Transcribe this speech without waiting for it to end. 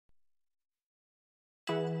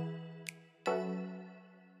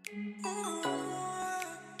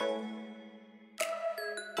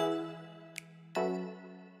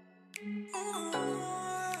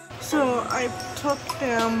So I took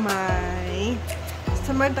down my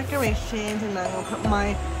summer decorations and I'm gonna put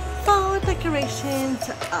my fall decorations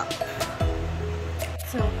up.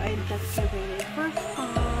 So I decorated for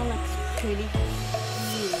fall, looks pretty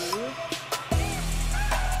cute.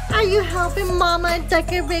 Are you helping Mama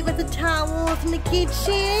decorate with the towels in the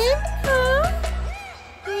kitchen? Huh?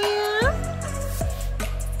 Yeah?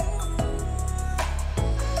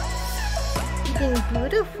 Looking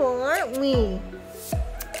beautiful, aren't we?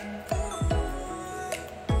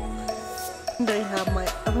 And I have my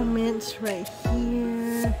elements right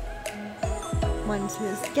here. One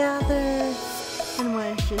says gather, and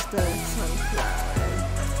one is just a sunflower.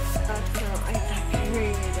 So I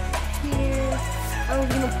decorated up here. I was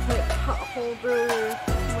gonna put pot holders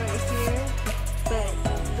right here, but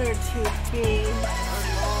they're too big or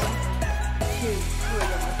long to put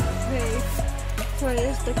on the face. So I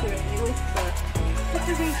just decorated with the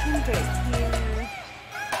decorations right here.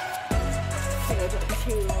 So I got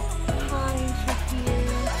two pies right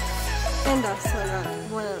here. And also got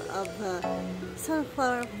one of the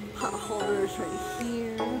sunflower pot holders right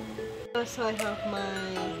here. Also I have my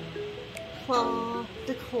fall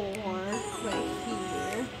decor right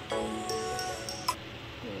here.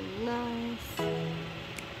 Very nice.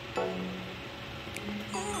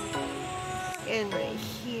 And right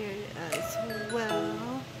here as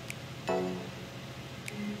well.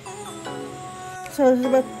 So this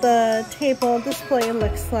is what the table display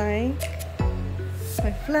looks like.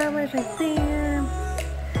 My flowers right there.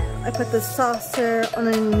 I put the saucer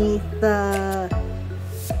underneath the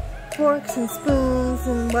forks and spoons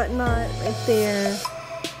and whatnot right there.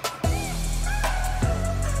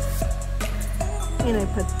 And I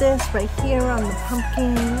put this right here on the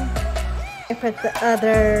pumpkin. I put the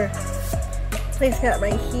other placemat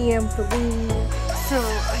right here with the leaves. So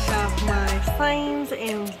I have my signs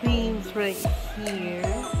and leaves right here.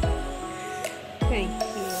 Right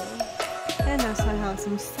here. And also I have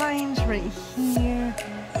some signs right here.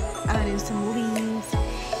 Added some leaves.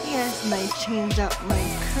 Yes, and I changed up my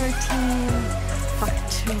curtain back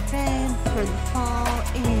to red for the fall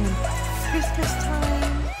and Christmas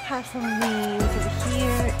time. Have some leaves over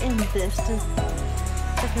here, and this is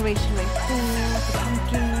decoration right there, the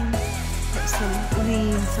pumpkin. Put some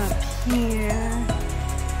leaves up here.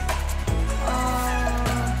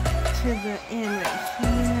 To the end right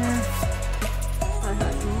here. I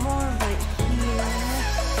have some more right here.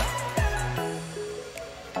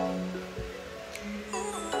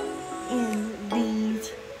 And these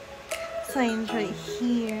signs right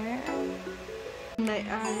here. And I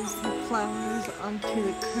added some flowers onto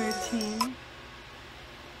the curtain.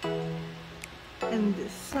 And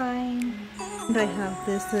this sign. And I have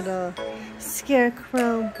this little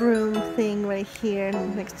scarecrow broom thing right here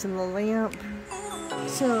next to the lamp.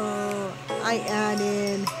 So I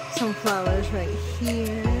added some flowers right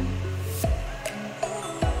here.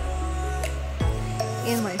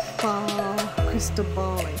 And my fall crystal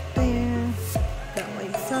ball right there. That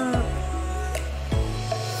lights up.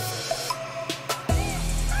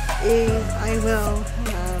 And I will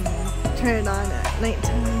turn it on at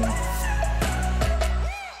nighttime.